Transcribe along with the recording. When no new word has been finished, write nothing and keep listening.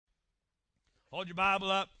Hold your Bible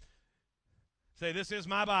up. Say, this is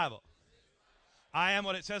my Bible. I am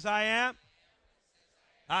what it says I am.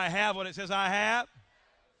 I have what it says I have.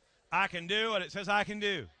 I can do what it says I can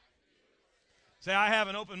do. Say, I have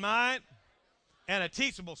an open mind and a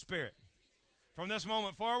teachable spirit. From this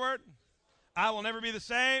moment forward, I will never be the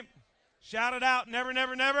same. Shout it out, never,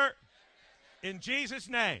 never, never. In Jesus'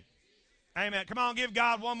 name. Amen. Come on, give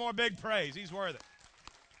God one more big praise. He's worth it.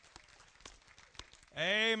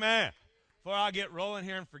 Amen. Before I get rolling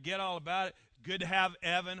here and forget all about it, good to have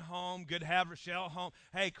Evan home. Good to have Rochelle home.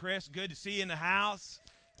 Hey, Chris, good to see you in the house.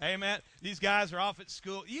 Amen. These guys are off at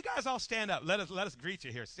school. You guys all stand up. Let us greet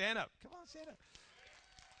you here. Stand up. Come on, stand up.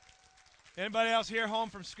 Anybody else here home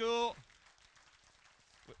from school?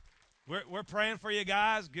 We're praying for you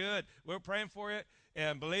guys. Good. We're praying for you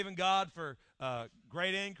and believing God for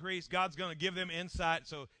great increase. God's going to give them insight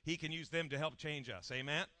so he can use them to help change us.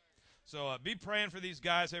 Amen. So be praying for these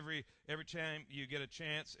guys every time you get a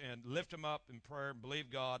chance, and lift them up in prayer and believe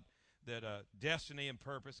God that destiny and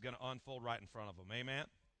purpose is going to unfold right in front of them. Amen.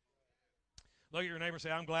 Look at your neighbor and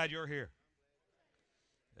say, I'm glad you're here.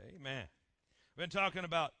 Amen. We've been talking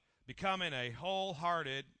about becoming a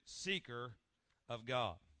wholehearted seeker of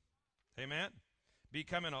God. Amen.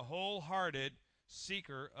 Becoming a wholehearted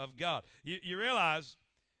seeker of God. You realize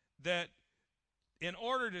that in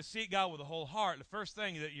order to seek God with a whole heart, the first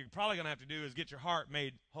thing that you're probably going to have to do is get your heart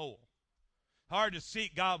made whole. Hard to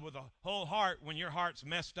seek God with a whole heart when your heart's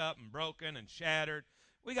messed up and broken and shattered.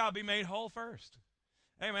 We got to be made whole first.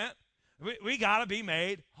 Amen. We got to be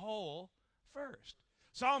made whole first.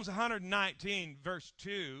 Psalms 119, verse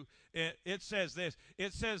 2, it says this.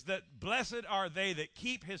 It says that blessed are they that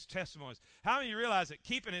keep his testimonies. How many of you realize that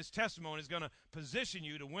keeping his testimony is going to position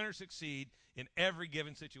you to win or succeed in every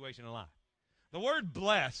given situation in life? The word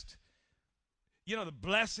blessed, you know, the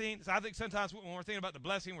blessing, I think sometimes when we're thinking about the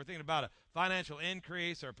blessing, we're thinking about a financial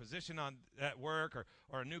increase or a position at work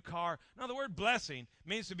or a new car. No, the word blessing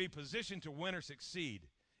means to be positioned to win or succeed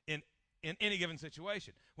in any given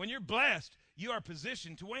situation. When you're blessed, you are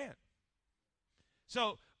positioned to win.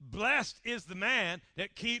 So blessed is the man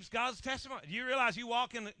that keeps God's testimony. Do you realize you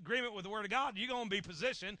walk in agreement with the word of God, you're going to be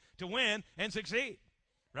positioned to win and succeed,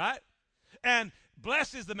 right? And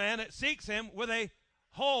blessed is the man that seeks him with a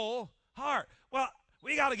whole heart. Well,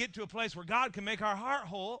 we got to get to a place where God can make our heart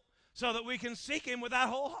whole so that we can seek him with that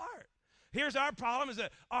whole heart. Here's our problem is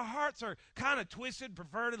that our hearts are kind of twisted,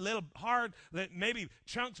 perverted, a little hard, maybe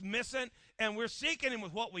chunks missing, and we're seeking him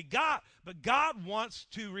with what we got. But God wants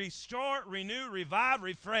to restore, renew, revive,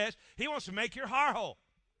 refresh. He wants to make your heart whole.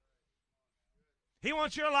 He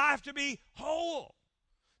wants your life to be whole.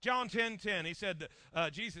 John 10:10, he said,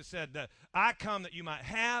 Jesus said, I come that you might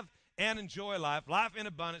have and enjoy life in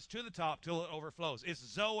abundance to the top till it overflows. It's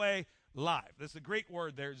Zoe life. That's the Greek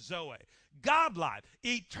word there, Zoe. God life,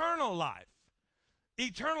 eternal life.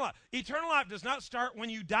 Eternal life. Eternal life does not start when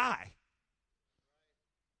you die.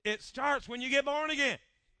 It starts when you get born again.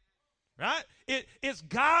 Right? It's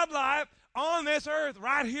God life on this earth,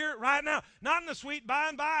 right here, right now. Not in the sweet by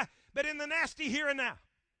and by, but in the nasty here and now.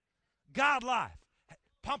 God life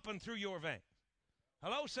pumping through your veins.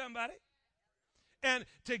 Hello, somebody? And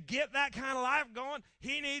to get that kind of life going,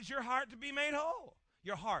 he needs your heart to be made whole.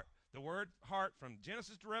 Your heart. The word heart from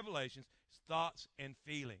Genesis to Revelations is thoughts and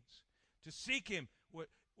feelings. To seek him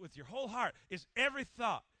with your whole heart is every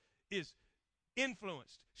thought is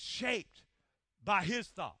influenced, shaped by his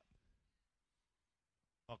thought.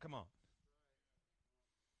 Oh, come on.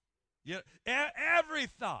 Yeah, every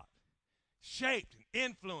thought shaped and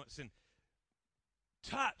influenced and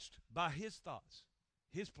touched by his thoughts,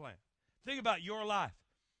 his plan. Think about your life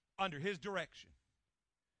under his direction.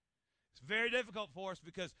 It's very difficult for us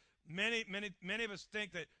because many of us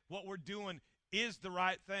think that what we're doing is the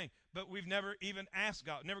right thing, but we've never even asked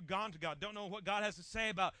God, never gone to God, don't know what God has to say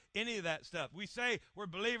about any of that stuff. We say we're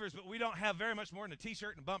believers, but we don't have very much more than a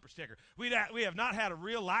T-shirt and a bumper sticker. We have not had a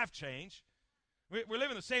real life change. We're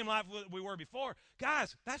living the same life we were before.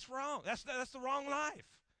 Guys, that's wrong. That's the wrong life.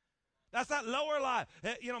 That's that lower life.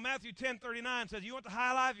 You know, Matthew 10:39 says, you want the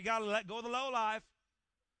high life, you got to let go of the low life.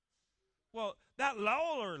 Well, that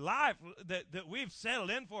lower life that we've settled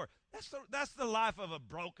in for, that's the life of a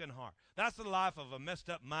broken heart. That's the life of a messed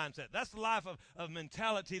up mindset. That's the life of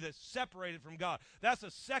mentality that's separated from God. That's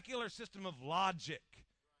a secular system of logic.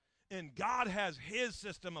 And God has his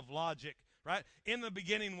system of logic, right? In the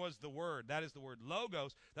beginning was the word. That is the word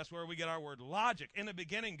logos. That's where we get our word logic. In the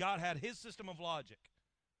beginning, God had his system of logic.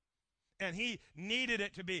 And he needed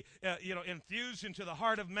it to be, infused into the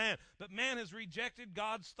heart of man. But man has rejected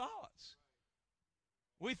God's thoughts.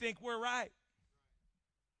 We think we're right.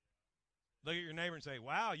 Look at your neighbor and say,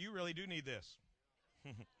 wow, you really do need this.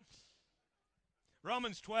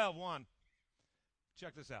 Romans 12:1.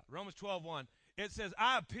 Check this out. Romans 12:1. It says,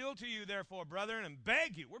 I appeal to you, therefore, brethren, and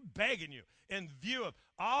beg you, we're begging you, in view of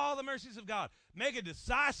all the mercies of God, make a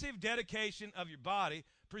decisive dedication of your body,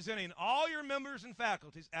 presenting all your members and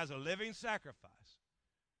faculties as a living sacrifice.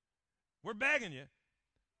 We're begging you,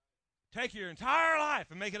 take your entire life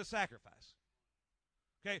and make it a sacrifice.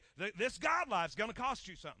 Okay, this God life is going to cost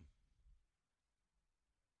you something.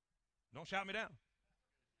 Don't shout me down.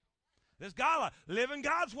 This God life, living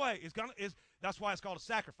God's way, that's why it's called a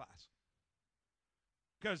sacrifice.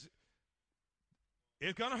 Because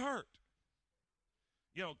it's going to hurt.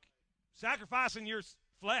 You know, sacrificing your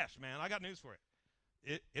flesh, man, I got news for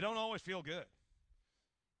you. It don't always feel good.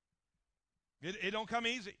 It don't come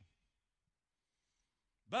easy.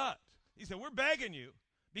 But, he said, we're begging you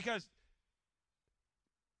because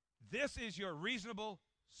this is your reasonable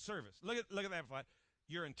service. Look at that Amplified.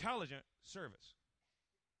 Your intelligent service.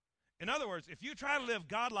 In other words, if you try to live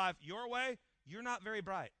God life your way, you're not very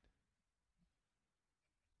bright.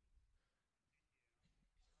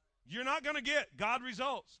 You're not going to get God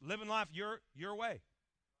results living life your way.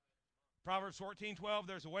 Proverbs 14:12,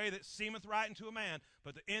 there's a way that seemeth right unto a man,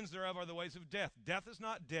 but the ends thereof are the ways of death. Death is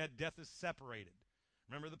not dead, death is separated.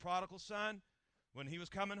 Remember the prodigal son? When he was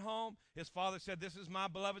coming home, his father said, this is my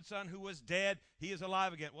beloved son who was dead. He is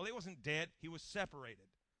alive again. Well, he wasn't dead. He was separated.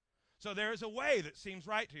 So there is a way that seems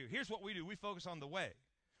right to you. Here's what we do. We focus on the way.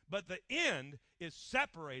 But the end is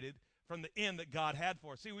separated from the end that God had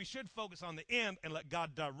for us. See, we should focus on the end and let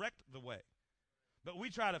God direct the way. But we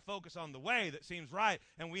try to focus on the way that seems right,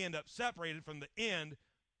 and we end up separated from the end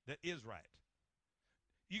that is right.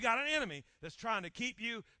 You got an enemy that's trying to keep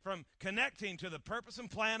you from connecting to the purpose and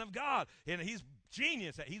plan of God. And he's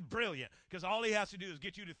genius. He's brilliant because all he has to do is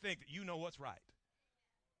get you to think that you know what's right.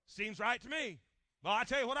 Seems right to me. Well, I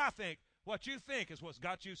tell you what I think. What you think is what's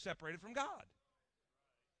got you separated from God.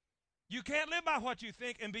 You can't live by what you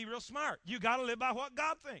think and be real smart. You got to live by what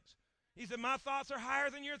God thinks. He said, my thoughts are higher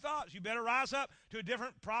than your thoughts. You better rise up to a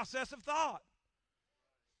different process of thought.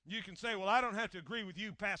 You can say, well, I don't have to agree with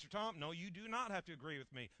you, Pastor Thom. No, you do not have to agree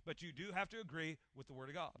with me, but you do have to agree with the Word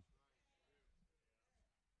of God.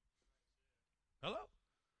 Hello?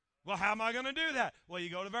 Well, how am I going to do that? Well, you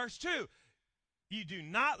go to verse 2. You do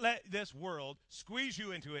not let this world squeeze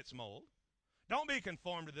you into its mold. Don't be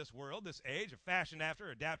conformed to this world, this age, or fashioned after,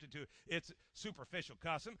 or adapted to its superficial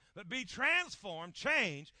custom, but be transformed,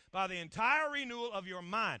 changed by the entire renewal of your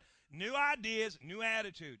mind. New ideas, new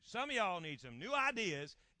attitude. Some of y'all need some new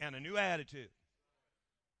ideas and a new attitude.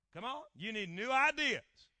 Come on. You need new ideas.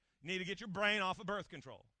 You need to get your brain off of birth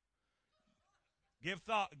control. Give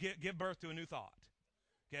birth to a new thought.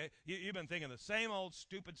 Okay? You've been thinking the same old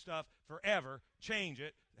stupid stuff forever. Change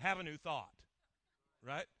it. Have a new thought.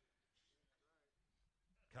 Right?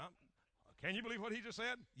 Can you believe what he just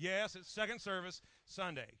said? Yes, it's second service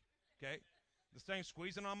Sunday. Okay? This thing's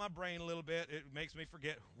squeezing on my brain a little bit. It makes me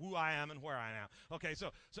forget who I am and where I am. Okay, so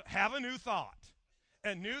have a new thought.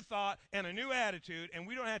 A new thought and a new attitude, and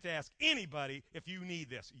we don't have to ask anybody if you need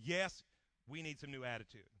this. Yes, we need some new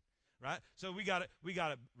attitude. Right? So we got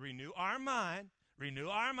to renew our mind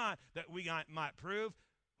that we might prove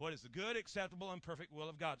what is the good, acceptable, and perfect will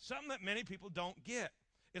of God. Something that many people don't get.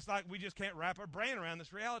 It's like we just can't wrap our brain around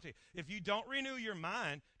this reality. If you don't renew your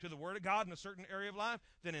mind to the Word of God in a certain area of life,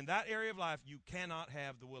 then in that area of life, you cannot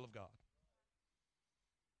have the will of God.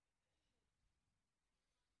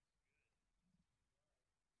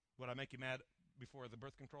 Would I make you mad before the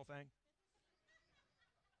birth control thing?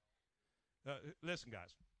 Listen,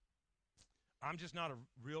 guys. I'm just not a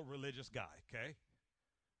real religious guy, okay?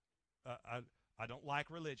 I don't like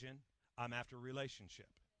religion. I'm after relationship.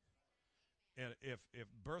 And if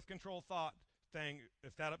birth control thought thing,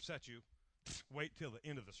 if that upsets you, wait till the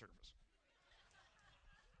end of the service.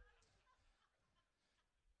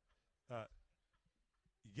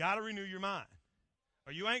 You got to renew your mind,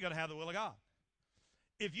 or you ain't going to have the will of God.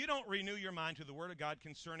 If you don't renew your mind to the Word of God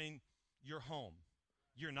concerning your home,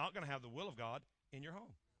 you're not going to have the will of God in your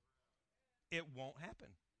home. It won't happen.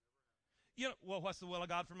 You know, well, what's the will of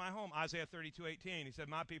God for my home? Isaiah 32:18. He said,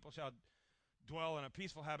 my people shall dwell in a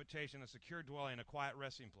peaceful habitation, a secure dwelling, a quiet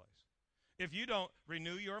resting place. If you don't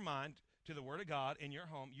renew your mind to the Word of God in your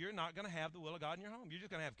home, you're not going to have the will of God in your home. You're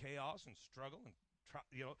just going to have chaos and struggle and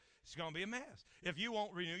it's going to be a mess. If you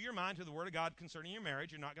won't renew your mind to the Word of God concerning your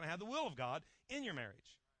marriage, you're not going to have the will of God in your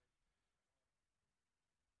marriage.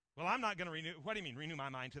 Well, I'm not going to renew. What do you mean, renew my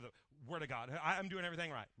mind to the Word of God? I'm doing everything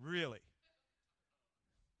right. Really?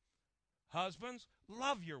 Husbands,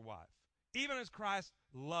 love your wife, even as Christ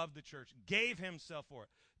loved the church, gave himself for it,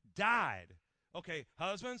 died Okay,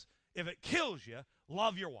 husbands, if it kills you,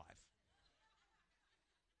 love your wife.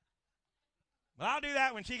 But I'll do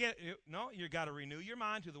that when she gets. No, you got to renew your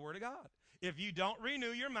mind to the Word of God. If you don't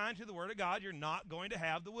renew your mind to the Word of God, you're not going to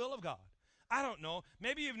have the will of God. I don't know.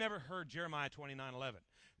 Maybe you've never heard Jeremiah 29:11.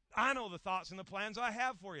 I know the thoughts and the plans I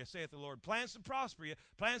have for you, saith the Lord. Plans to prosper you,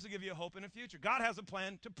 plans to give you a hope in the future. God has a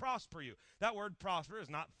plan to prosper you. That word prosper is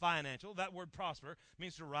not financial. That word prosper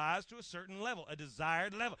means to rise to a certain level, a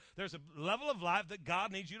desired level. There's a level of life that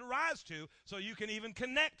God needs you to rise to so you can even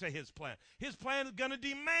connect to His plan. His plan is going to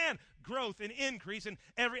demand growth and increase in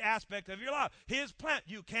every aspect of your life. His plan.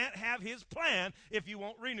 You can't have His plan if you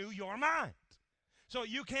won't renew your mind. So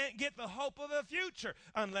you can't get the hope of the future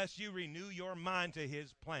unless you renew your mind to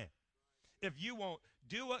His plan. If you won't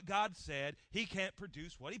do what God said, He can't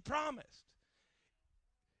produce what He promised.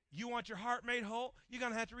 You want your heart made whole? You're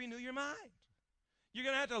going to have to renew your mind. You're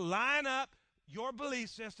going to have to line up your belief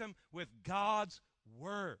system with God's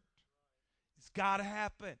Word. It's got to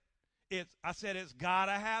happen. I said it's got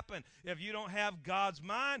to happen. If you don't have God's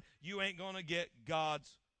mind, you ain't going to get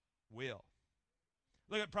God's will.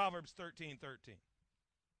 Look at Proverbs 13:13.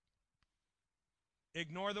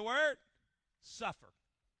 Ignore the word, suffer.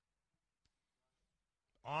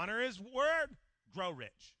 Honor His word, grow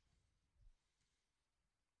rich.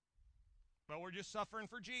 But we're just suffering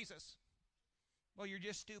for Jesus. Well, you're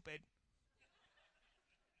just stupid.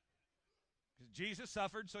 Because Jesus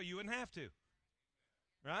suffered so you wouldn't have to.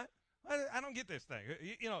 Right? I don't get this thing.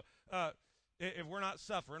 If we're not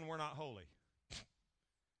suffering, we're not holy.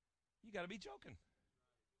 You got to be joking.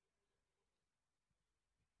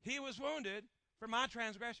 He was wounded for my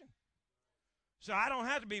transgression. So I don't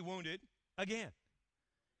have to be wounded again.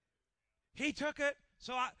 He took it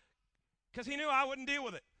because He knew I wouldn't deal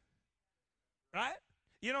with it. Right?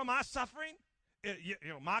 My suffering,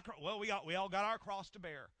 we all got our cross to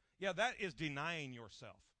bear. Yeah, that is denying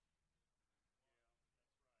yourself.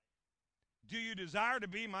 Do you desire to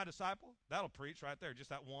be my disciple? That'll preach right there, just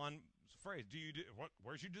that one phrase.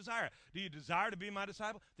 Where's your desire? Do you desire to be my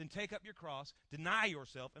disciple? Then take up your cross, deny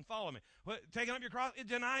yourself, and follow me. Taking up your cross is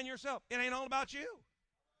denying yourself. It ain't all about you.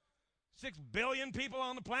 6 billion people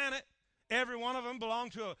on the planet. Every one of them belong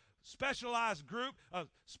to a specialized group, a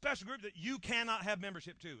special group that you cannot have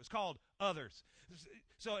membership to. It's called others.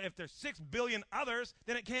 So if there's 6 billion others,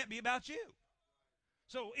 then it can't be about you.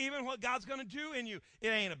 So even what God's going to do in you, it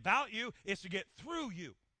ain't about you. It's to get through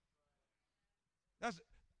you. That's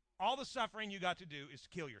all the suffering you got to do is to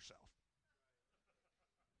kill yourself.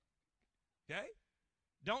 Okay?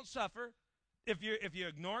 Don't suffer. If you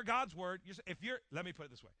ignore God's word, let me put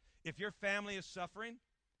it this way. If your family is suffering,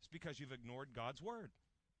 it's because you've ignored God's word.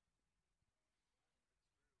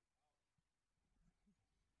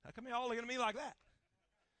 How come y'all looking at me like that?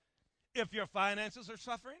 If your finances are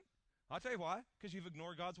suffering, I'll tell you why. Because you've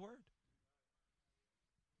ignored God's word.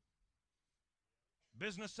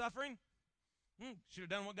 Business suffering? Should have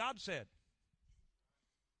done what God said.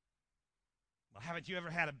 Well, haven't you ever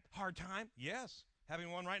had a hard time? Yes.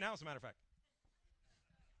 Having one right now, as a matter of fact.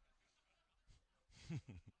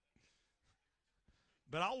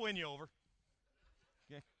 But I'll win you over.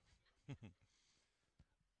 Okay?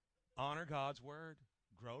 Honor God's word.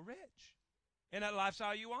 Grow rich. Isn't that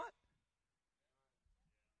lifestyle you want?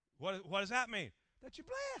 What does that mean? That you're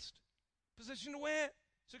blessed. Position to win.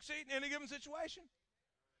 Succeed in any given situation.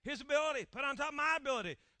 His ability, put on top of my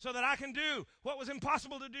ability, so that I can do what was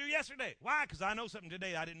impossible to do yesterday. Why? Because I know something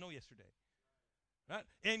today I didn't know yesterday. Right?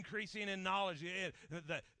 Increasing in knowledge,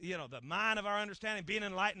 the mind of our understanding, being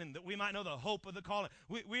enlightened, that we might know the hope of the calling.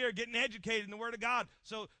 We are getting educated in the Word of God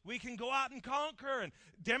so we can go out and conquer and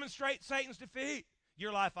demonstrate Satan's defeat.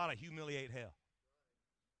 Your life ought to humiliate hell.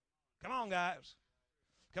 Come on, guys.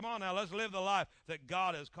 Come on now, let's live the life that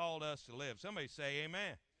God has called us to live. Somebody say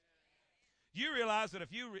amen. You realize that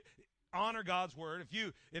if you honor God's word,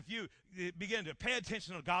 if you begin to pay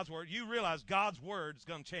attention to God's word, you realize God's word is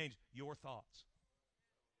going to change your thoughts.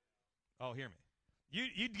 Oh, hear me.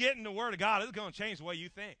 You get in the word of God, it's going to change the way you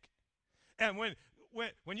think. And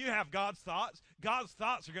when you have God's thoughts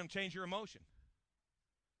are going to change your emotion.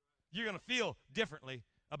 You're going to feel differently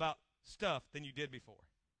about stuff than you did before.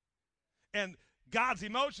 And God's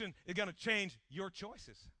emotion is going to change your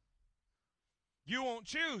choices. You won't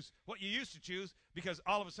choose what you used to choose because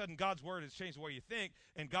all of a sudden God's word has changed the way you think,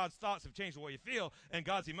 and God's thoughts have changed the way you feel, and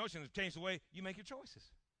God's emotions have changed the way you make your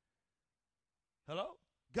choices. Hello?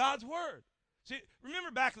 God's word. See,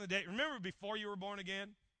 remember back in the day, remember before you were born again?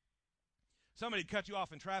 Somebody cut you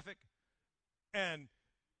off in traffic, and,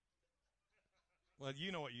 well,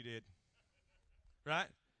 you know what you did, right?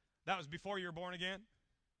 That was before you were born again,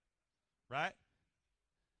 right?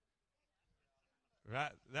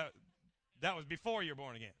 Right? That was before you're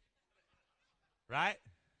born again. Right?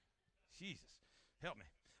 Jesus, help me.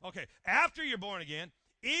 Okay, after you're born again,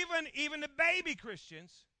 even the baby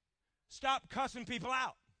Christians stop cussing people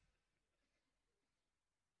out.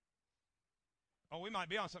 Oh, we might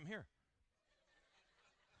be on something here.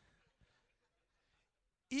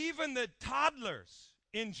 Even the toddlers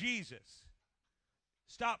in Jesus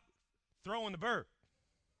stop throwing the bird.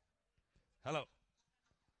 Hello.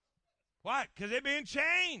 Why? Because they're being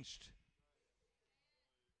changed.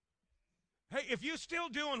 Hey, if you're still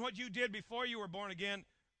doing what you did before you were born again,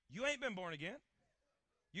 you ain't been born again.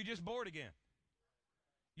 You just born again.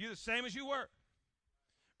 You're the same as you were.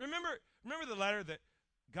 Remember the letter that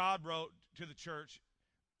God wrote to the church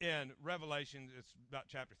in Revelation? It's about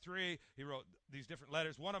chapter 3. He wrote these different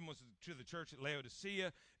letters. One of them was to the church at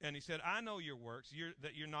Laodicea, and he said, I know your works,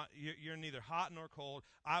 you're neither hot nor cold.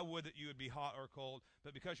 I would that you would be hot or cold,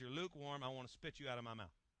 but because you're lukewarm, I want to spit you out of my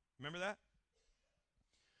mouth. Remember that?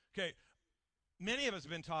 Okay. Many of us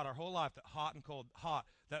have been taught our whole life that hot and cold, hot,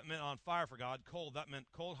 that meant on fire for God. Cold, that meant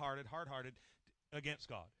cold-hearted, hard-hearted against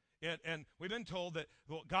God. And we've been told that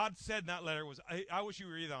what God said in that letter was, I wish you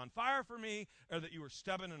were either on fire for me or that you were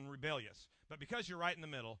stubborn and rebellious. But because you're right in the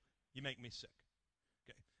middle, you make me sick.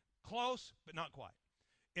 Okay, close, but not quite.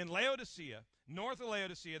 In Laodicea, north of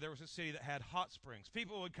Laodicea, there was a city that had hot springs.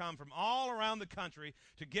 People would come from all around the country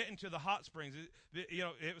to get into the hot springs.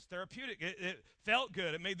 It was therapeutic. It felt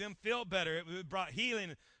good. It made them feel better. It brought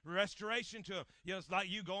healing and restoration to them. It's like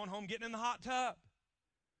you going home getting in the hot tub.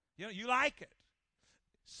 You like it.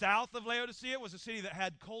 South of Laodicea was a city that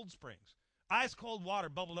had cold springs. Ice cold water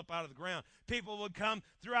bubbled up out of the ground. People would come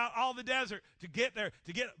throughout all the desert to get there,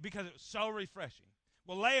 because it was so refreshing.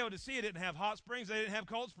 Well, Laodicea didn't have hot springs. They didn't have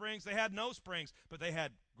cold springs. They had no springs, but they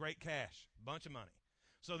had great cash, a bunch of money.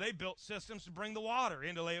 So they built systems to bring the water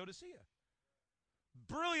into Laodicea.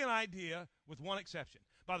 Brilliant idea with one exception.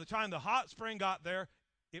 By the time the hot spring got there,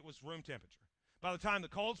 it was room temperature. By the time the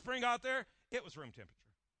cold spring got there, it was room temperature.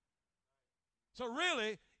 So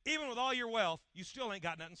really, even with all your wealth, you still ain't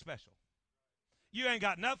got nothing special. You ain't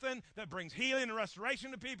got nothing that brings healing and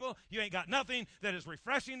restoration to people. You ain't got nothing that is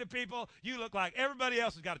refreshing to people. You look like everybody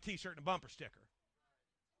else has got a T-shirt and a bumper sticker.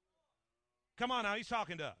 Come on now, he's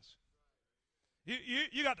talking to us.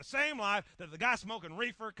 You got the same life that the guy smoking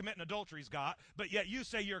reefer, committing adultery's got, but yet you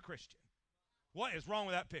say you're a Christian. What is wrong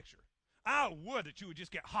with that picture? I would that you would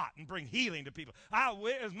just get hot and bring healing to people.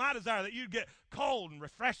 It is my desire that you'd get cold and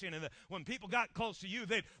refreshing, and that when people got close to you,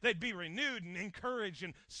 they'd be renewed and encouraged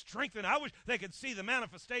and strengthened. I wish they could see the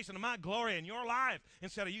manifestation of my glory in your life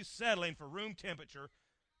instead of you settling for room temperature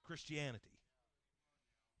Christianity.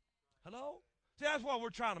 Hello? See, that's what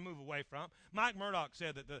we're trying to move away from. Mike Murdoch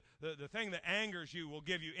said that the thing that angers you will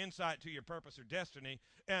give you insight to your purpose or destiny.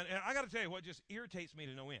 And I got to tell you what just irritates me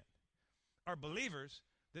to no end are believers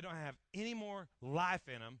that don't have any more life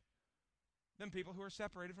in them than people who are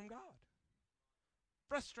separated from God.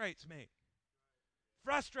 Frustrates me.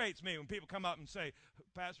 Frustrates me when people come up and say,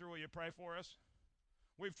 Pastor, will you pray for us?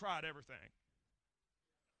 We've tried everything.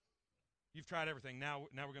 You've tried everything. Now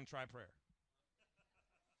we're going to try prayer.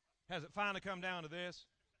 Has it finally come down to this?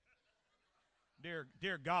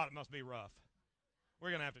 Dear God, it must be rough.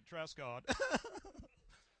 We're going to have to trust God.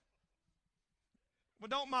 Well,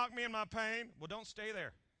 don't mock me in my pain. Well, don't stay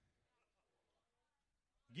there.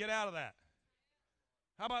 Get out of that.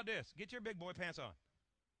 How about this? Get your big boy pants on.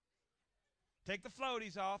 Take the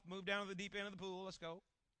floaties off. Move down to the deep end of the pool. Let's go.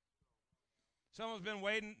 Someone's been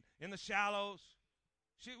wading in the shallows.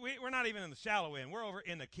 We're not even in the shallow end. We're over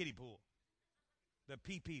in the kiddie pool. The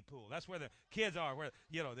pee-pee pool. That's where the kids are, where,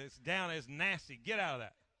 this down is nasty. Get out of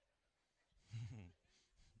that.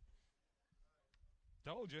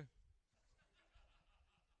 Told you.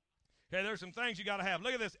 Okay, there's some things you got to have.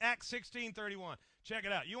 Look at this, Acts 16:31. Check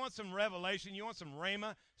it out. You want some revelation? You want some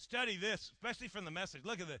rhema? Study this, especially from the Message.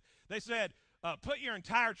 Look at this. They said, put your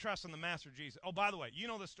entire trust in the Master Jesus. Oh, by the way, you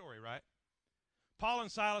know the story, right? Paul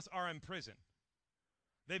and Silas are in prison.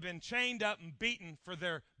 They've been chained up and beaten for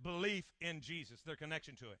their belief in Jesus, their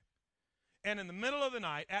connection to it. And in the middle of the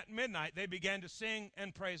night, at midnight, they began to sing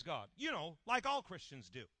and praise God. Like all Christians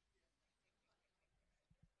do.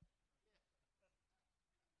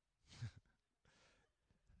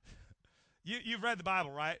 You've read the Bible,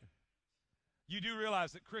 right? You do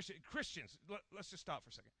realize that Christians, let's just stop for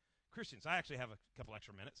a second. Christians, I actually have a couple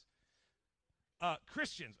extra minutes.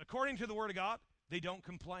 Christians, according to the Word of God, they don't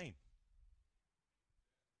complain.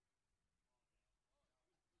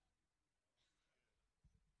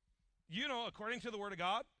 According to the Word of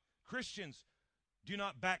God, Christians do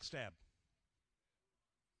not backstab.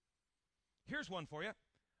 Here's one for you.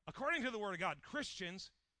 According to the Word of God,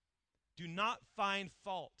 Christians do not find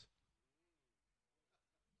fault.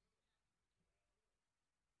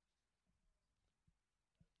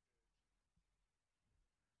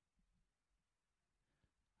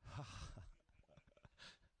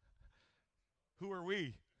 Who are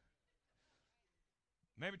we?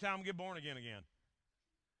 Maybe time to get born again.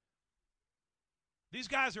 These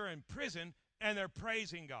guys are in prison and they're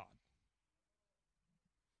praising God.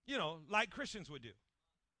 You know, like Christians would do.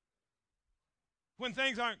 When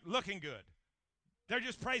things aren't looking good, they're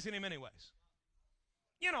just praising Him anyways.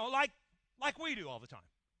 You know, like we do all the time.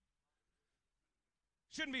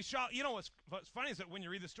 Shouldn't be shocked. You know what's funny is that when you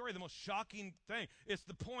read the story, the most shocking thing, it's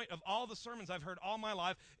the point of all the sermons I've heard all my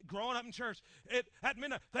life, growing up in church, at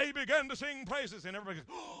midnight, they began to sing praises, and everybody goes,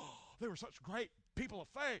 oh, they were such great people of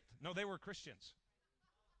faith. No, they were Christians.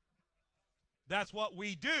 That's what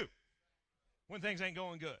we do when things ain't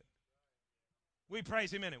going good. We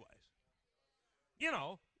praise Him anyways. You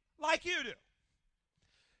know, like you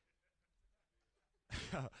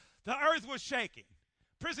do. The earth was shaking.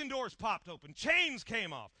 Prison doors popped open. Chains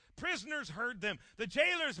came off. Prisoners heard them. The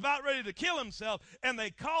jailer's about ready to kill himself, and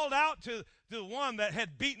they called out to the one that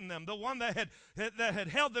had beaten them, the one that had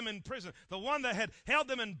held them in prison, the one that had held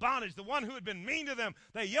them in bondage, the one who had been mean to them.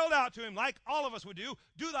 They yelled out to him like all of us would do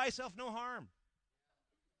thyself no harm.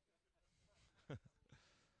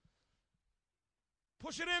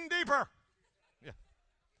 Push it in deeper. Yeah.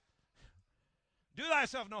 Do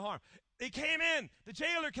thyself no harm. He came in, the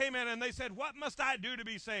jailer came in, and they said, what must I do to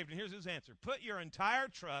be saved? And here's his answer. Put your entire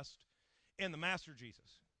trust in the Master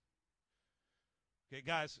Jesus. Okay,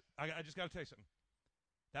 guys, I just got to tell you something.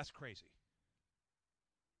 That's crazy.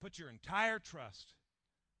 Put your entire trust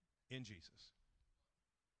in Jesus.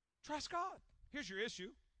 Trust God. Here's your issue.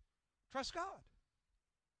 Trust God.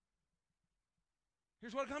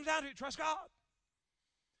 Here's what it comes down to. Trust God.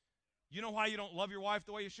 You know why you don't love your wife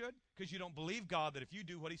the way you should? Because you don't believe God that if you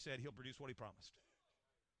do what He said, He'll produce what He promised.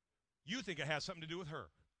 You think it has something to do with her.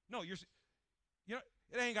 No, you know,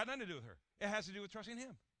 it ain't got nothing to do with her. It has to do with trusting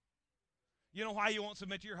Him. You know why you won't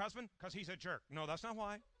submit to your husband? Because he's a jerk. No, that's not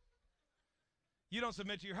why. You don't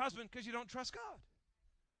submit to your husband because you don't trust God.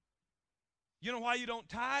 You know why you don't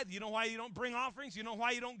tithe? You know why you don't bring offerings? You know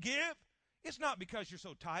why you don't give? It's not because you're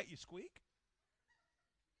so tight you squeak.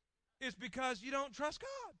 It's because you don't trust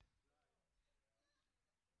God.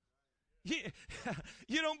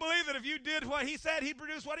 You don't believe that if you did what He said, He'd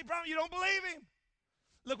produce what He promised. You don't believe Him.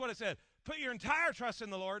 Look what it said. Put your entire trust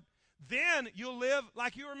in the Lord. Then you'll live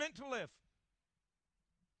like you were meant to live.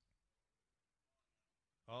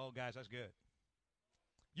 Oh, guys, that's good.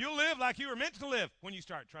 You'll live like you were meant to live when you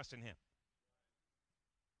start trusting Him.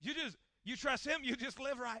 You trust Him, you just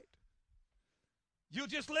live right. You'll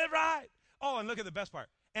just live right. Oh, and look at the best part.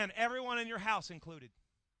 And everyone in your house included.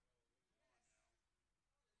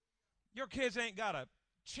 Your kids ain't got a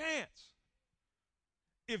chance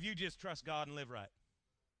if you just trust God and live right.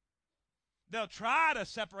 They'll try to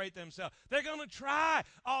separate themselves. They're going to try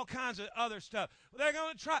all kinds of other stuff. They're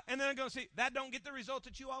going to try, and then they're going to see that don't get the result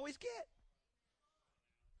that you always get.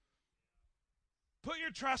 Put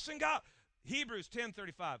your trust in God. Hebrews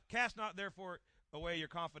 10:35. Cast not therefore away your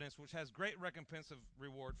confidence, which has great recompense of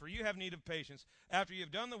reward. For you have need of patience. After you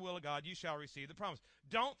have done the will of God, you shall receive the promise.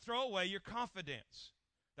 Don't throw away your confidence.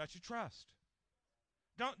 That's your trust.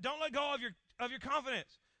 Don't let go of your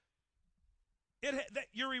confidence.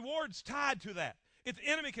 Your reward's tied to that. If the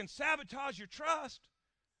enemy can sabotage your trust,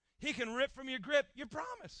 he can rip from your grip your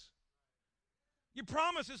promise. Your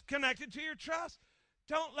promise is connected to your trust.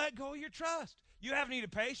 Don't let go of your trust. You have need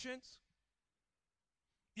of patience.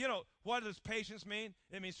 You know, what does patience mean?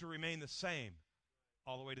 It means to remain the same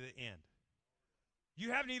all the way to the end.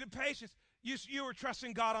 You have need of patience. You were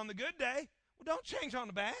trusting God on the good day. Well, don't change on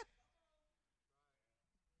the bad.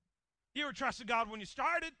 You were trusting God when you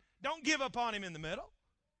started. Don't give up on Him in the middle.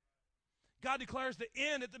 God declares the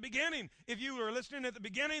end at the beginning. If you were listening at the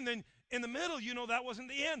beginning, then in the middle, you know that wasn't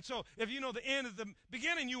the end. So if you know the end at the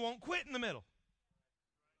beginning, you won't quit in the middle.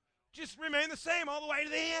 Just remain the same all the way to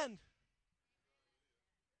the end.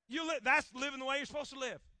 That's living the way you're supposed to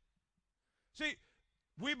live. See,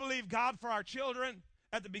 we believe God for our children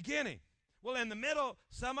at the beginning. Well, in the middle,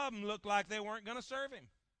 some of them looked like they weren't going to serve Him.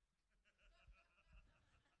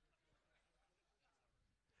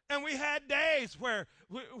 And we had days where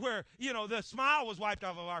you know, the smile was wiped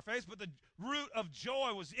off of our face, but the root of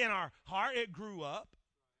joy was in our heart. It grew up.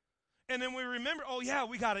 And then we remember, oh yeah,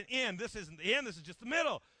 we got an end. This isn't the end. This is just the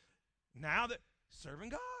middle. Now that serving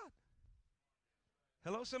God.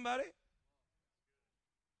 Hello, somebody?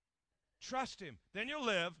 Trust Him. Then you'll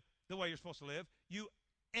live the way you're supposed to live. You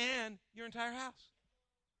and your entire house.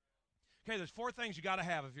 Okay, there's 4 things you got to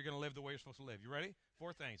have if you're going to live the way you're supposed to live. You ready?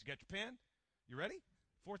 4 things. You got your pen? You ready?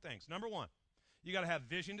 4 things. Number 1, you got to have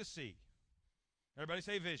vision to see. Everybody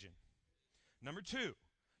say vision. Number 2,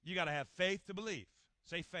 you got to have faith to believe.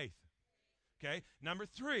 Say faith. Okay? Number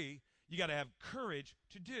 3, you got to have courage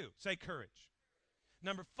to do. Say courage.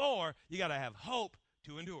 Number 4, you got to have hope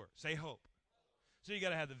to endure. Say hope. So you got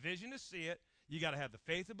to have the vision to see it. You got to have the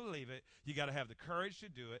faith to believe it. You got to have the courage to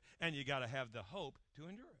do it. And you got to have the hope to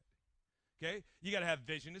endure it. Okay? You got to have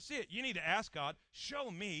vision to see it. You need to ask God,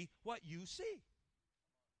 show me what you see.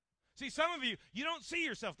 See, some of you, you don't see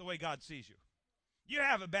yourself the way God sees you. You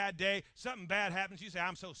have a bad day, something bad happens, you say,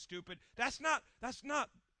 I'm so stupid. That's not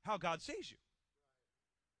how God sees you.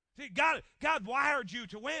 See, God wired you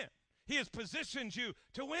to win. He has positioned you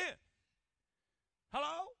to win.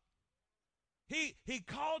 Hello? He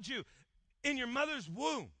called you in your mother's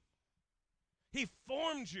womb. He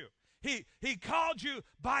formed you. He called you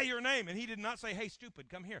by your name, and he did not say, hey, stupid,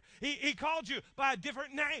 come here. He called you by a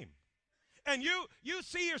different name. And you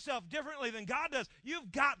see yourself differently than God does.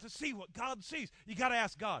 You've got to see what God sees. You got to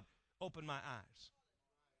ask God, open my eyes.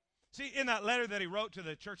 See, in that letter that he wrote to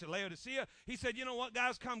the church at Laodicea, he said, you know what,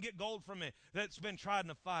 guys, come get gold from me that's been tried in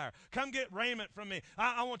the fire. Come get raiment from me.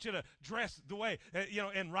 I want you to dress the way,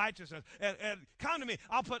 in righteousness. And come to me.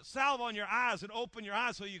 I'll put salve on your eyes and open your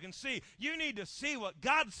eyes so you can see. You need to see what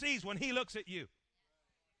God sees when he looks at you.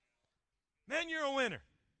 Man, you're a winner.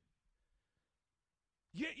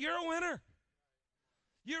 You're a winner.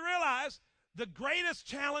 You realize the greatest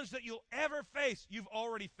challenge that you'll ever face, you've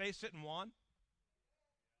already faced it and won?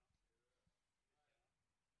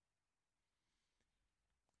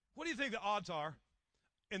 What do you think the odds are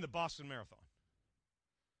in the Boston Marathon?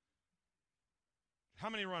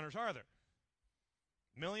 How many runners are there?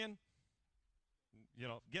 A million?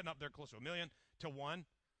 Getting up there close to 1 million to 1.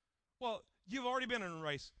 Well, you've already been in a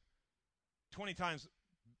race 20 times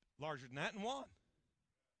larger than that and won.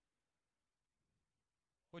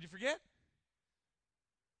 What'd you forget?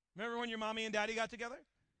 Remember when your mommy and daddy got together?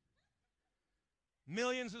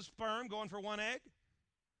 Millions of sperm going for 1 egg?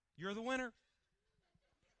 You're the winner.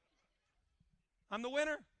 I'm the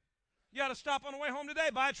winner. You ought to stop on the way home today,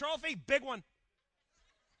 buy a trophy, big one.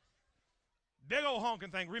 Big old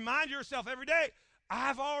honking thing. Remind yourself every day,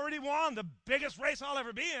 I've already won the biggest race I'll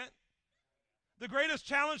ever be in. The greatest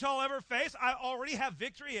challenge I'll ever face, I already have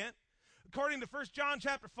victory in. According to 1 John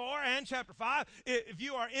chapter 4 and chapter 5, if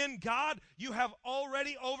you are in God, you have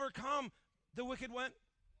already overcome the wicked one.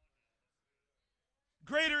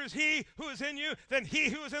 Greater is he who is in you than he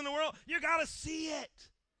who is in the world. You got to see it.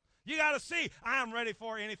 You got to see, I am ready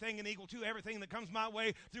for anything and equal to everything that comes my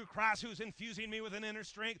way through Christ who's infusing me with an inner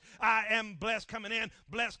strength. I am blessed coming in,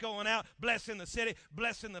 blessed going out, blessed in the city,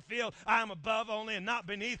 blessed in the field. I am above only and not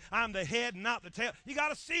beneath. I'm the head and not the tail. You got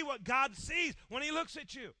to see what God sees when he looks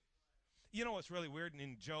at you. You know what's really weird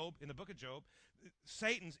in Job, in the book of Job?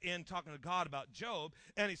 Satan's in talking to God about Job,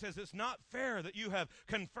 and he says, it's not fair that you have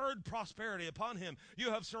conferred prosperity upon him. You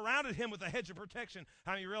have surrounded him with a hedge of protection.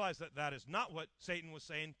 How many realize that that is not what Satan was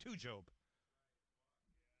saying to Job?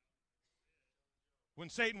 When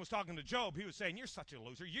Satan was talking to Job, he was saying, you're such a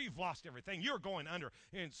loser. You've lost everything. You're going under.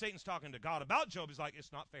 And Satan's talking to God about Job. He's like,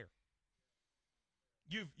 it's not fair.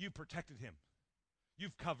 You've protected him.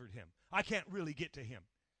 You've covered him. I can't really get to him.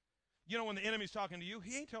 You know, when the enemy's talking to you,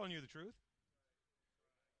 he ain't telling you the truth.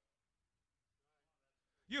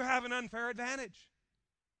 You have an unfair advantage.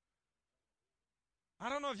 I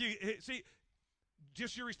don't know if you see,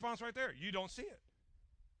 just your response right there. You don't see it.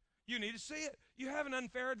 You need to see it. You have an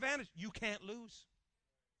unfair advantage. You can't lose.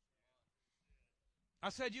 I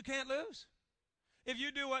said you can't lose. If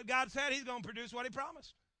you do what God said, he's going to produce what he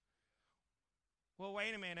promised. Well,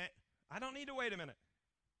 wait a minute. I don't need to wait a minute.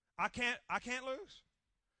 I can't lose.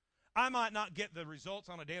 I might not get the results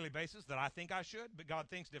on a daily basis that I think I should, but God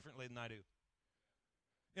thinks differently than I do.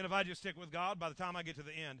 And if I just stick with God, by the time I get to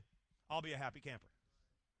the end, I'll be a happy camper.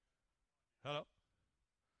 Hello?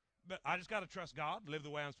 But I just got to trust God, live the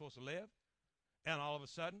way I'm supposed to live, and all of a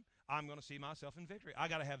sudden, I'm going to see myself in victory. I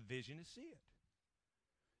got to have vision to see it.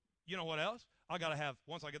 You know what else? I got to have,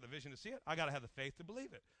 once I get the vision to see it, I got to have the faith to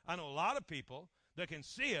believe it. I know a lot of people that can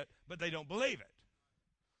see it, but they don't believe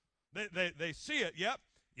it. They see it, yep,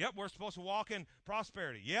 we're supposed to walk in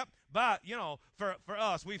prosperity, yep, but, for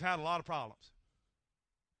us, we've had a lot of problems.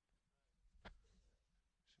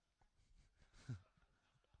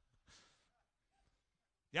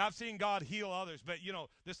 Yeah, I've seen God heal others, but,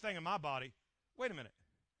 this thing in my body, wait a minute.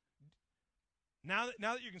 Now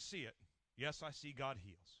that you can see it, yes, I see God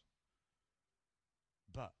heals.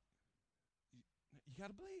 But you got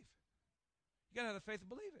to believe. You got to have the faith to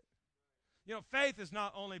believe it. You know, faith is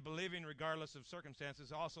not only believing regardless of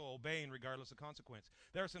circumstances, also obeying regardless of consequence.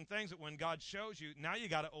 There are some things that when God shows you, now you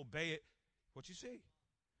got to obey it, what you see.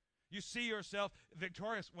 You see yourself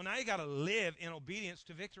victorious. Well, now you got to live in obedience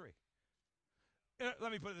to victory.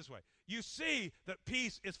 Let me put it this way. You see that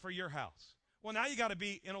peace is for your house. Well, now you got to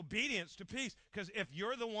be in obedience to peace, because if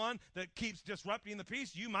you're the one that keeps disrupting the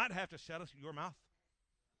peace, you might have to shut your mouth.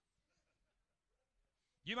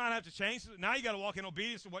 You might have to change. Now you got to walk in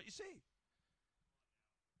obedience to what you see.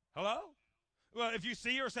 Hello? Well, if you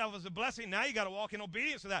see yourself as a blessing, now you got to walk in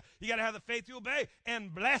obedience to that. You got to have the faith to obey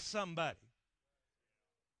and bless somebody.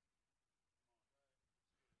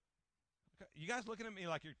 Okay, you guys looking at me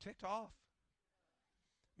like you're ticked off?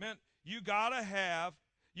 Man, you gotta have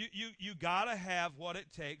you gotta have what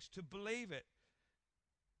it takes to believe it.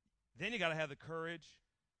 Then you gotta have the courage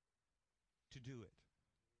to do it.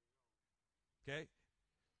 Okay?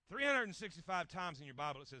 365 times in your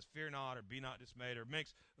Bible it says fear not or be not dismayed, or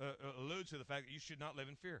alludes to the fact that you should not live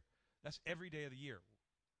in fear. That's every day of the year.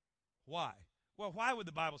 Why? Well, why would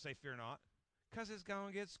the Bible say fear not? Because it's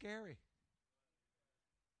gonna get scary.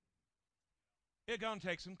 It's gonna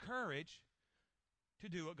take some courage to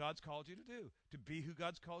do what God's called you to do, to be who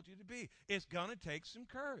God's called you to be. It's going to take some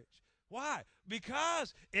courage. Why?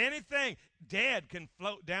 Because anything dead can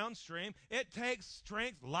float downstream. It takes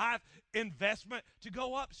strength, life, investment to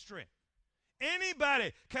go upstream.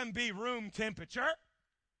 Anybody can be room temperature.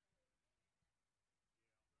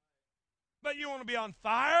 But you want to be on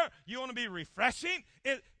fire, you want to be refreshing,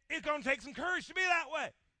 it's going to take some courage to be that way.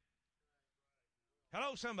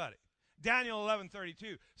 Hello, somebody. Daniel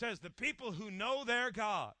 11:32 says, the people who know their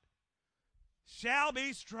God shall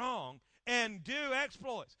be strong and do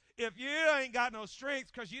exploits. If you ain't got no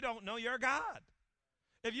strength because you don't know your God,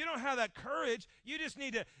 if you don't have that courage, you just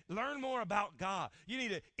need to learn more about God. You need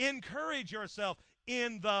to encourage yourself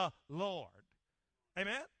in the Lord.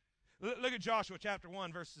 Amen? Look at Joshua chapter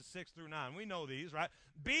 1, verses 6 through 9. We know these, right?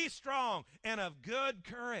 Be strong and of good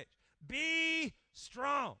courage. Be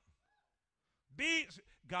strong.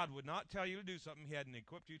 God would not tell you to do something he hadn't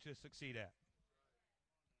equipped you to succeed at.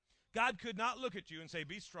 God could not look at you and say,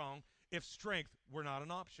 be strong, if strength were not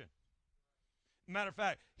an option. Matter of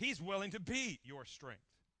fact, he's willing to be your strength.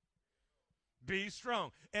 Be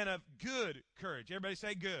strong and of good courage. Everybody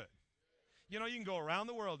say good. You know, you can go around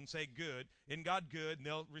the world and say good, isn't God good? And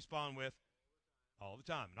they'll respond with, all the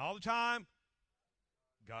time. And all the time,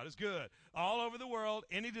 God is good. All over the world,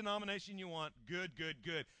 any denomination you want, good, good,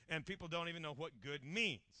 good. And people don't even know what good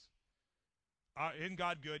means. Isn't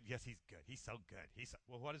God good? Yes, he's good. He's so good.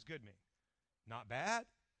 Well, what does good mean? Not bad?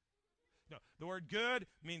 No. The word good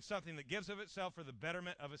means something that gives of itself for the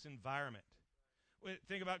betterment of its environment.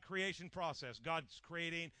 Think about creation process. God's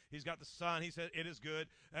creating. He's got the sun. He said it is good.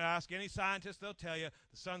 Ask any scientist, they'll tell you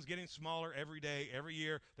the sun's getting smaller every day, every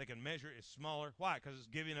year. They can measure it's smaller. Why? Because it's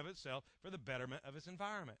giving of itself for the betterment of its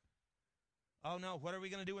environment. Oh, no, what are we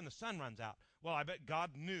going to do when the sun runs out? Well, I bet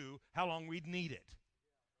God knew how long we'd need it.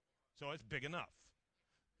 So it's big enough.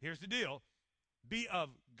 Here's the deal. Be of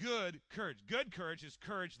good courage. Good courage is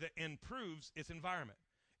courage that improves its environment.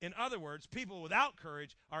 In other words, people without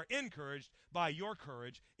courage are encouraged by your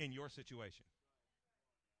courage in your situation.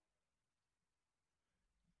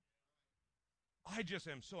 I just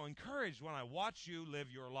am so encouraged when I watch you live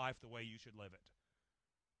your life the way you should live it.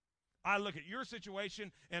 I look at your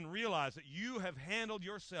situation and realize that you have handled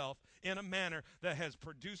yourself in a manner that has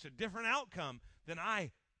produced a different outcome than I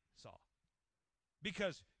saw.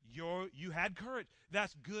 Because you had courage.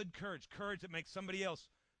 That's good courage. Courage that makes somebody else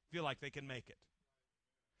feel like they can make it.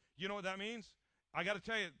 You know what that means? I got to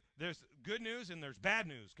tell you, there's good news and there's bad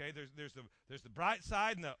news. Okay, there's the bright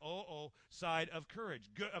side and the side of courage.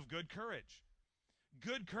 Of good courage.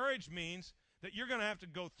 Good courage means that you're going to have to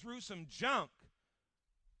go through some junk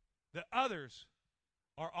that others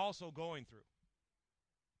are also going through,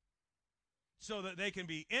 so that they can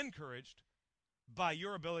be encouraged by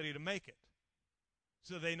your ability to make it,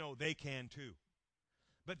 so they know they can too.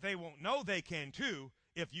 But they won't know they can too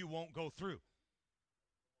if you won't go through.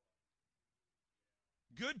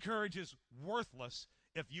 Good courage is worthless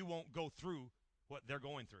if you won't go through what they're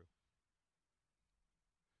going through.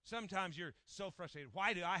 Sometimes you're so frustrated.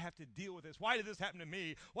 Why do I have to deal with this? Why did this happen to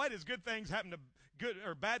me? Why does good things happen to good,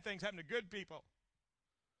 or bad things happen to good people?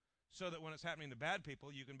 So that when it's happening to bad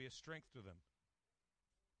people, you can be a strength to them.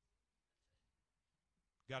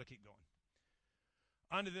 Got to keep going.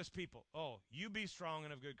 Unto this people, you be strong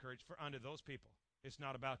and of good courage, for unto those people. It's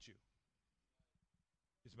not about you.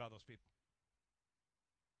 It's about those people.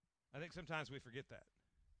 I think sometimes we forget that.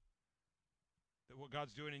 That what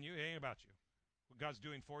God's doing in you, it ain't about you. What God's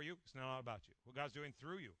doing for you, it's not about you. What God's doing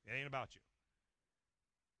through you, it ain't about you.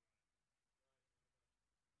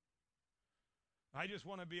 I just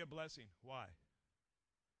want to be a blessing. Why?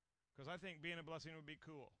 Because I think being a blessing would be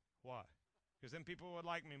cool. Why? Because then people would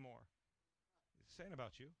like me more. It's saying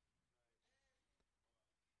about you.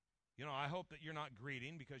 You know, I hope that you're not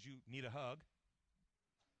greeting because you need a hug.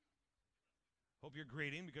 Hope you're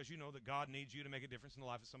greeting because you know that God needs you to make a difference in the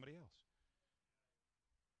life of somebody else.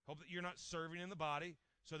 Hope that you're not serving in the body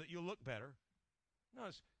so that you'll look better. No,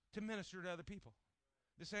 it's to minister to other people.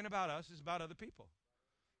 This ain't about us. It's about other people.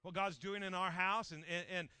 What God's doing in our house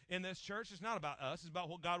and in this church is not about us. It's about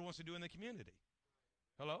what God wants to do in the community.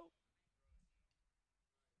 Hello?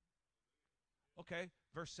 Okay,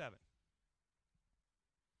 verse 7.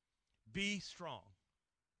 Be strong.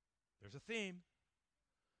 There's a theme.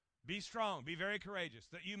 Be strong. Be very courageous,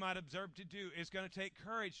 that you might observe to do. It's going to take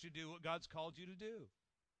courage to do what God's called you to do.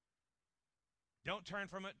 Don't turn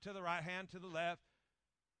from it to the right hand, to the left.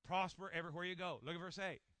 Prosper everywhere you go. Look at verse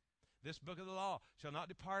 8. This book of the law shall not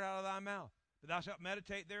depart out of thy mouth, but thou shalt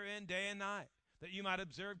meditate therein day and night, that you might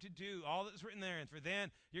observe to do all that's written therein. For then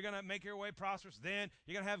you're going to make your way prosperous. Then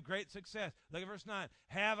you're going to have great success. Look at verse 9.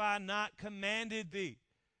 Have I not commanded thee?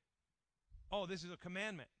 Oh, this is a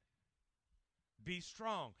commandment. Be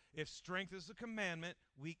strong. If strength is a commandment,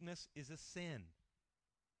 weakness is a sin.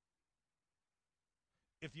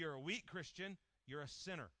 If you're a weak Christian, you're a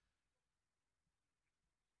sinner.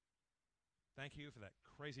 Thank you for that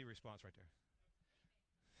crazy response right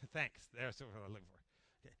there. Thanks. That's what I'm looking for.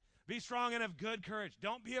 Okay. Be strong and of good courage.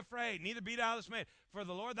 Don't be afraid, neither be thou dismayed. For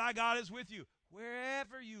the Lord thy God is with you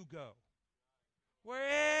wherever you go.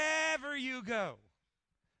 Wherever you go.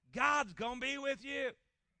 God's going to be with you.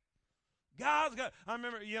 God's got. I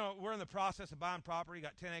remember, we're in the process of buying property.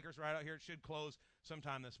 Got 10 acres right out here. It should close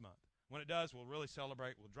sometime this month. When it does, we'll really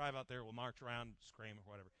celebrate. We'll drive out there. We'll march around, scream,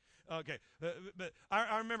 or whatever. Okay, but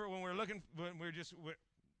I remember when we were looking, when we were just,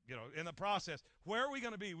 in the process, where are we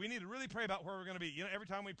going to be? We need to really pray about where we're going to be. Every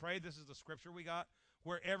time we pray, this is the scripture we got.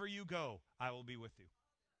 Wherever you go, I will be with you.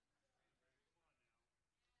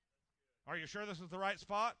 Are you sure this is the right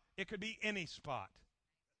spot? It could be any spot.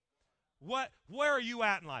 Where are you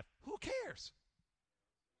at in life? Who cares?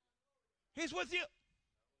 He's with you.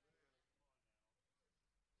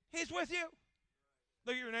 He's with you.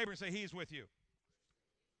 Look at your neighbor and say, he's with you.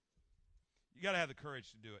 You got to have the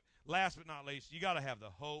courage to do it. Last but not least, you got to have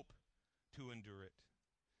the hope to endure it.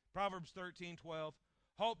 Proverbs 13:12.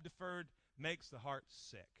 Hope deferred makes the heart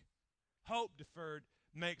sick. Hope deferred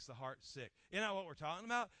makes the heart sick. You know what we're talking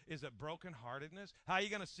about is that brokenheartedness. How are you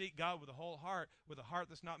going to seek God with a whole heart, with a heart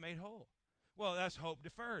that's not made whole? Well, that's hope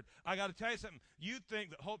deferred. I got to tell you something. You think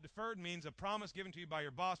that hope deferred means a promise given to you by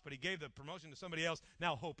your boss, but he gave the promotion to somebody else.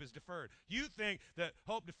 Now hope is deferred. You think that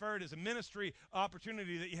hope deferred is a ministry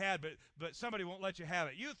opportunity that you had, but somebody won't let you have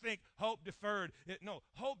it. You think hope deferred. No,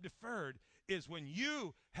 hope deferred is when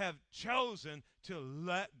you have chosen to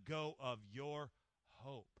let go of your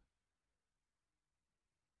hope.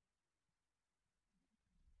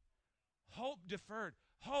 Hope deferred.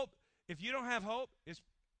 Hope, if you don't have hope,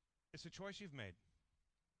 it's a choice you've made.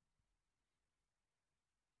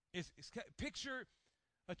 Picture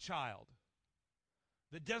a child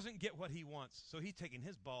that doesn't get what he wants, so he's taking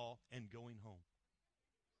his ball and going home.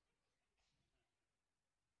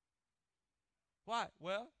 Why?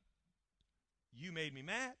 Well, you made me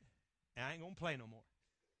mad, and I ain't going to play no more.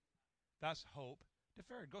 That's hope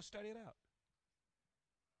deferred. Go study it out.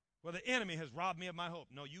 Well, the enemy has robbed me of my hope.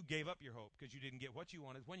 No, you gave up your hope because you didn't get what you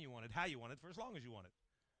wanted, when you wanted, how you wanted, for as long as you wanted.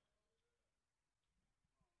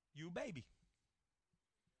 You baby.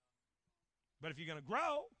 But if you're going to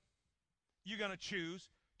grow, you're going to choose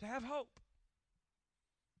to have hope.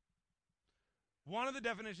 One of the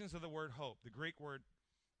definitions of the word hope, the Greek word,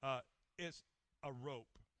 is a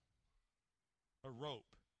rope. A rope.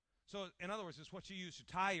 So, in other words, it's what you use to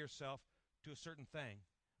tie yourself to a certain thing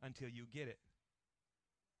until you get it.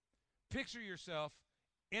 Picture yourself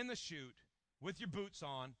in the chute with your boots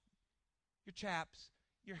on, your chaps,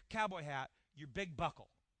 your cowboy hat, your big buckle.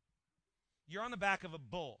 You're on the back of a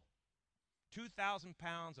bull, 2,000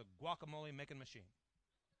 pounds of guacamole making machine.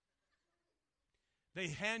 They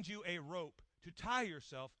hand you a rope to tie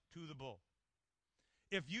yourself to the bull.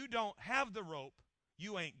 If you don't have the rope,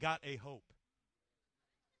 you ain't got a hope.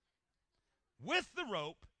 With the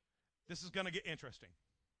rope, this is going to get interesting.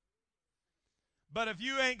 But if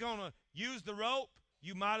you ain't going to use the rope,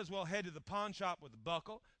 you might as well head to the pawn shop with the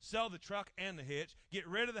buckle, sell the truck and the hitch, get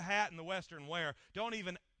rid of the hat and the western wear. Don't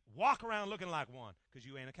even walk around looking like one because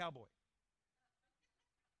you ain't a cowboy.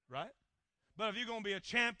 Right? But if you're going to be a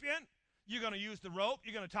champion, you're going to use the rope.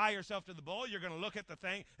 You're going to tie yourself to the bull. You're going to look at the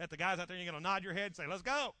thing, at the guys out there, and you're going to nod your head and say, let's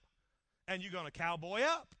go. And you're going to cowboy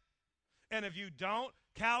up. And if you don't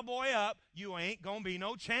cowboy up, you ain't going to be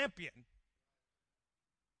no champion.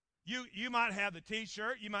 You might have the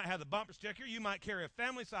T-shirt, you might have the bumper sticker, you might carry a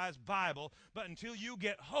family-sized Bible, but until you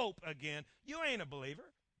get hope again, you ain't a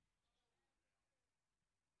believer.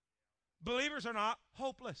 Believers are not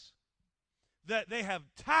hopeless. That they have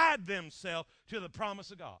tied themselves to the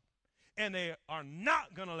promise of God. And they are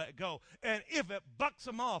not going to let go. And if it bucks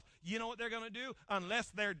them off, you know what they're going to do?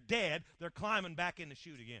 Unless they're dead, they're climbing back in the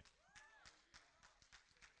chute again.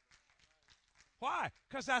 Why?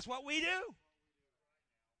 Because that's what we do.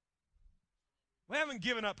 We haven't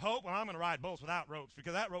given up hope. Well, I'm going to ride bulls without ropes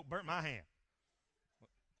because that rope burnt my hand.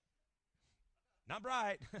 Not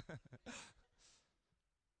bright.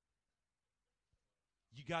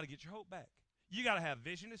 You got to get your hope back. You got to have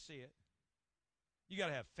vision to see it. You got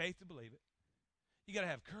to have faith to believe it. You got to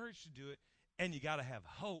have courage to do it. And you got to have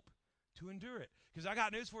hope to endure it. Because I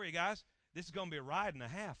got news for you guys. This is going to be a ride and a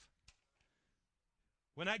half.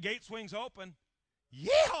 When that gate swings open,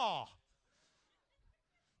 yeehaw!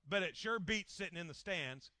 But it sure beats sitting in the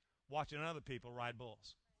stands watching other people ride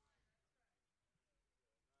bulls.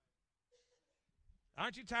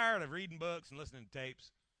 Aren't you tired of reading books and listening to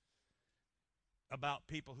tapes about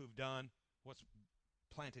people who've done what's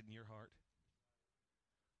planted in your heart?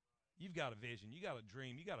 You've got a vision. You got a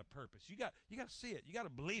dream. You got a purpose. You got to see it. You got to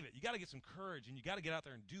believe it. You got to get some courage, and you got to get out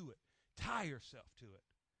there and do it. Tie yourself to it.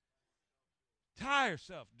 Tie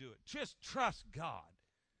yourself to it. Just trust God.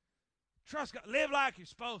 Trust God. Live like you're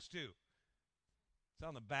supposed to. It's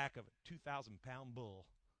on the back of a 2,000-pound bull.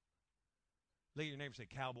 Look at your neighbor and say,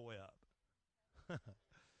 cowboy up.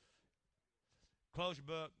 Close your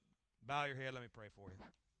book. Bow your head. Let me pray for you.